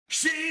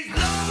She's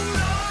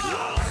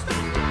lost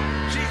on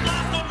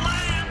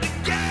land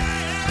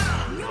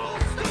again.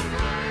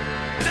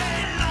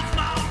 They lost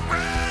my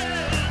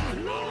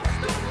friend.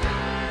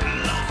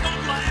 Lost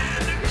on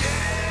land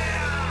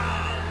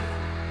again.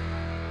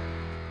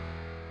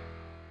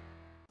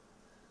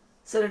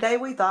 So today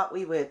we thought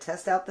we would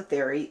test out the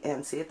theory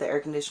and see if the air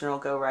conditioner will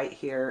go right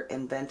here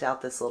and vent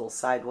out this little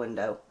side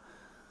window.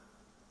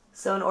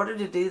 So in order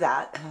to do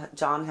that,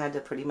 John had to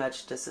pretty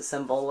much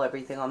disassemble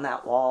everything on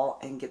that wall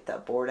and get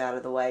that board out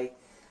of the way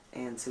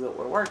and see what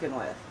we're working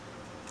with.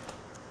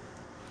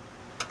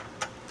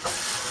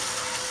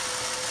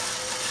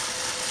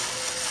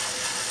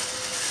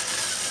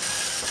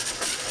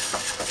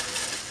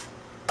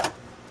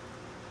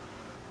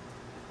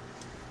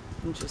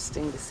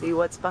 Interesting to see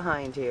what's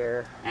behind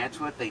here. That's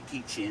what they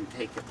teach you in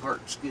take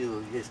apart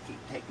school. You just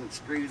keep taking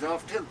screws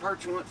off till the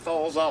parts one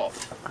falls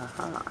off.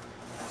 Uh-huh.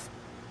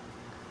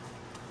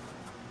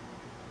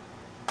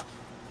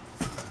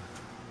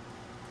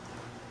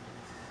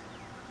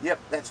 Yep,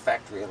 that's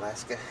factory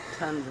Alaska.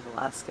 Tons of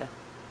Alaska.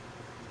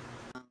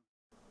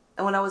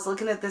 And when I was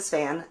looking at this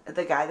fan,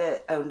 the guy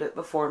that owned it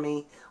before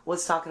me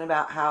was talking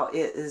about how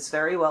it is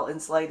very well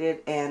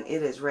insulated and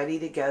it is ready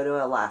to go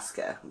to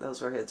Alaska.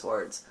 Those were his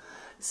words.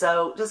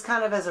 So just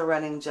kind of as a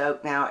running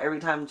joke now,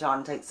 every time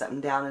John takes something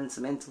down and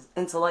some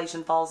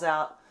insulation falls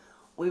out,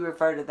 we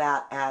refer to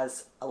that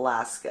as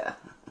Alaska.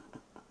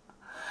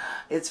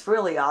 It's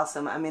really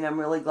awesome. I mean, I'm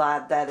really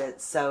glad that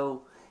it's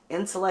so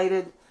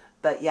insulated.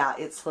 But yeah,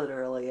 it's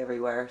literally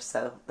everywhere,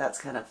 so that's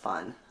kind of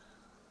fun.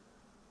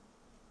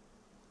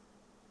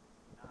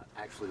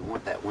 I actually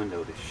want that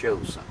window to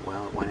show something.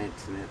 Well, when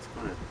it's going to,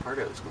 part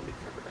of it's going to be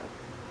covered up.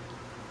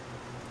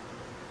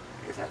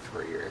 Because that's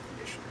where your air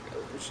conditioner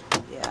goes.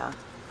 Yeah.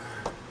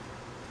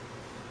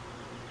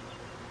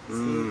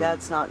 See,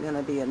 that's not going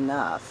to be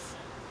enough.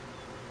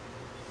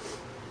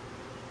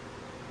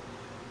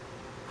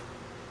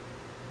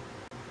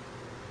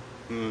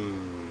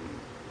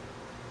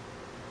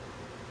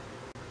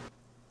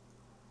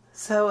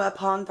 So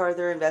upon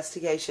further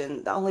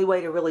investigation, the only way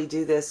to really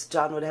do this,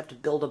 John would have to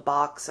build a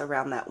box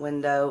around that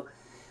window.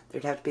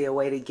 There'd have to be a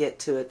way to get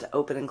to it, to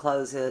open and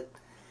close it.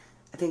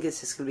 I think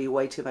it's just going to be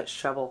way too much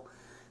trouble.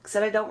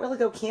 Except I don't really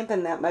go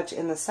camping that much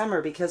in the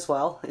summer because,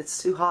 well,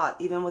 it's too hot.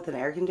 Even with an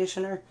air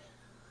conditioner,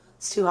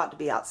 it's too hot to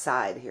be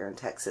outside here in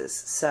Texas.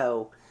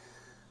 So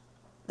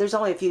there's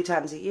only a few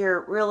times a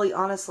year, really,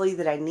 honestly,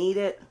 that I need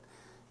it.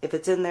 If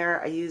it's in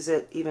there, I use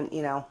it even,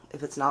 you know,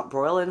 if it's not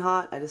broiling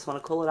hot, I just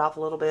want to cool it off a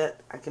little bit.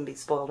 I can be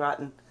spoiled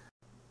rotten.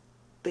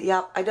 But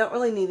yeah, I don't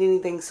really need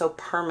anything so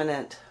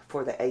permanent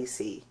for the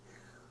AC.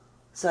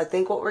 So I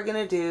think what we're going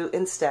to do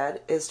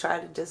instead is try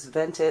to just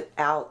vent it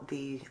out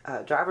the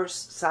driver's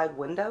side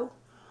window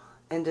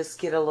and just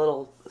get a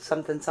little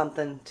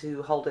something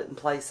to hold it in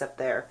place up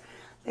there.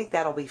 I think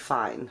that'll be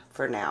fine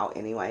for now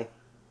anyway.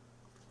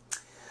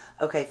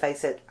 Okay,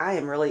 face it, I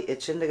am really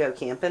itching to go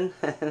camping,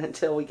 and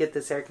until we get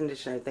this air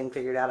conditioner thing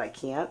figured out, I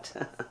can't.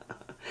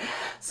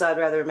 So I'd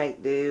rather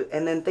make do,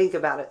 and then think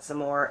about it some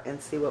more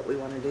and see what we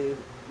want to do.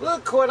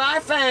 Look what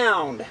I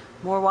found!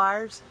 More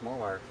wires? More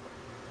wire.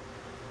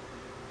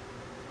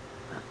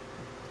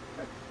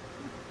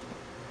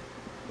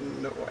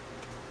 No way.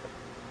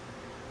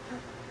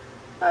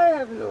 I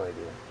have no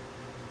idea.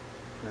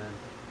 None.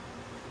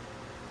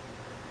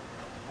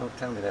 Don't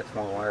tell me that's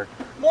more wire.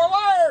 More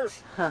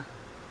wires! Huh.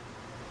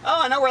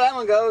 Oh, I know where that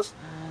one goes.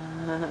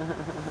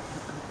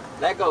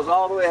 That goes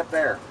all the way up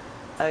there.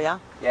 Oh, yeah?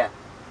 Yeah.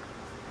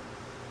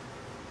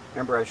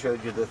 Remember I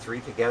showed you the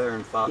three together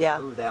and thought, yeah,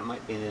 ooh, that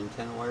might be an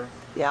antenna wire?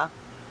 Yeah.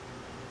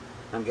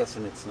 I'm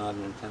guessing it's not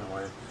an antenna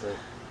wire.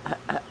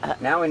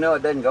 But now we know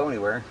it doesn't go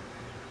anywhere.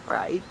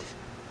 Right.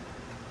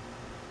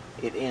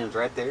 It ends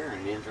right there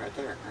and it ends right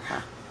there. Huh.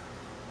 I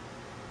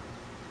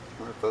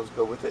wonder if those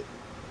go with it.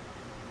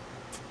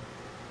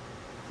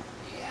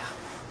 Yeah.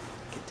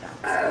 Good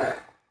times.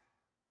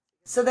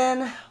 So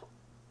then,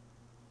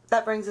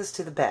 that brings us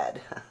to the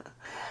bed.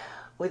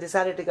 We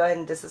decided to go ahead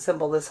and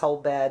disassemble this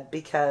whole bed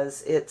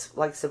because it's,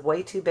 like I said,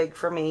 way too big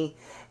for me,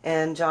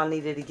 and John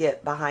needed to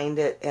get behind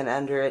it and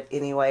under it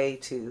anyway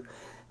to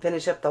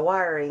finish up the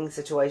wiring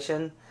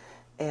situation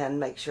and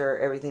make sure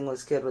everything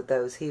was good with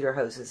those heater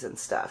hoses and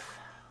stuff.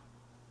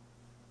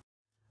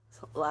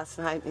 So last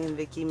night me and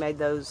Vicky made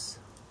those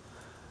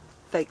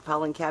fake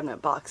filing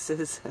cabinet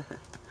boxes.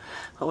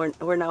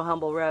 We're no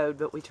humble road,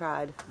 but we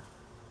tried.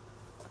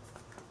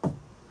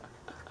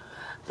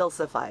 They'll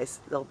suffice.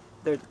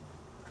 They're, at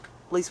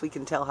least we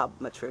can tell how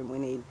much room we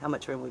need, how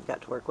much room we've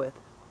got to work with.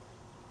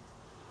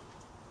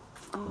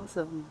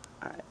 Awesome.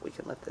 Alright, we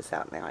can lift this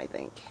out now, I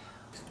think.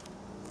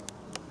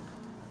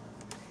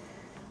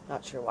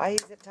 Not sure why he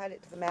zip-tied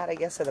it to the mat, I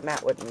guess, so the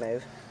mat wouldn't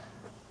move.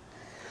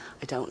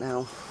 I don't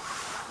know.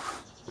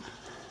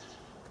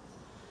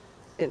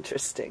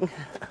 Interesting.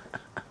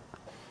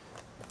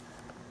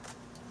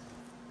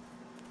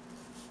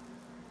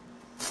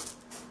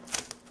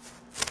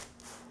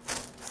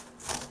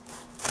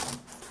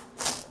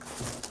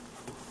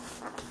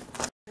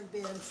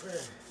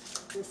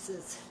 This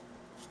is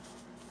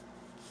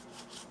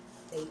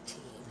a 18.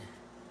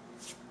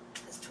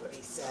 That's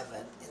 27.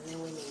 And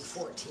then we need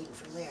 14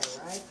 from there,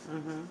 right?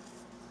 Mm-hmm.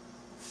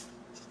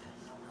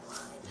 On the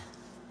line.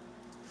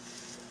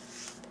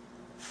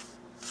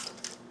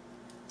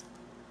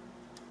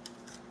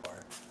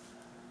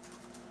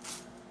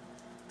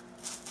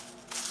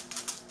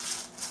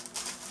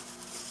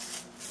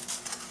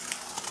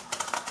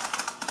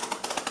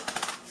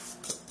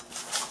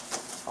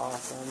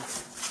 Awesome.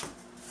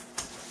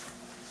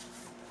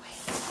 Wait,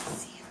 let's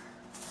see her.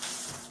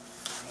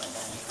 Hold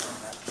on,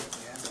 I'm up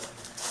here.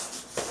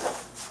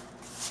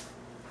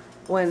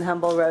 When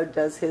Humble Road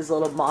does his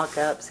little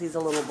mock-ups, he's a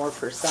little more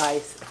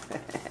precise.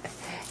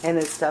 And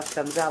his stuff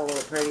comes out a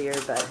little prettier,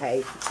 but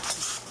hey,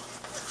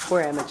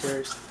 we're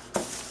amateurs.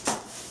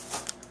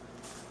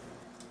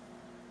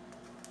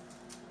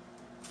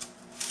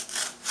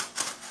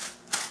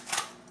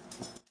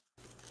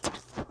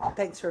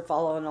 Thanks for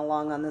following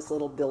along on this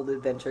little build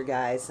adventure,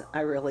 guys.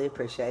 I really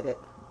appreciate it.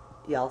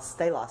 Y'all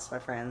stay lost, my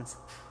friends.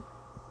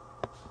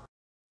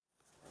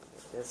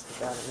 Get this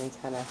without any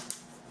kind of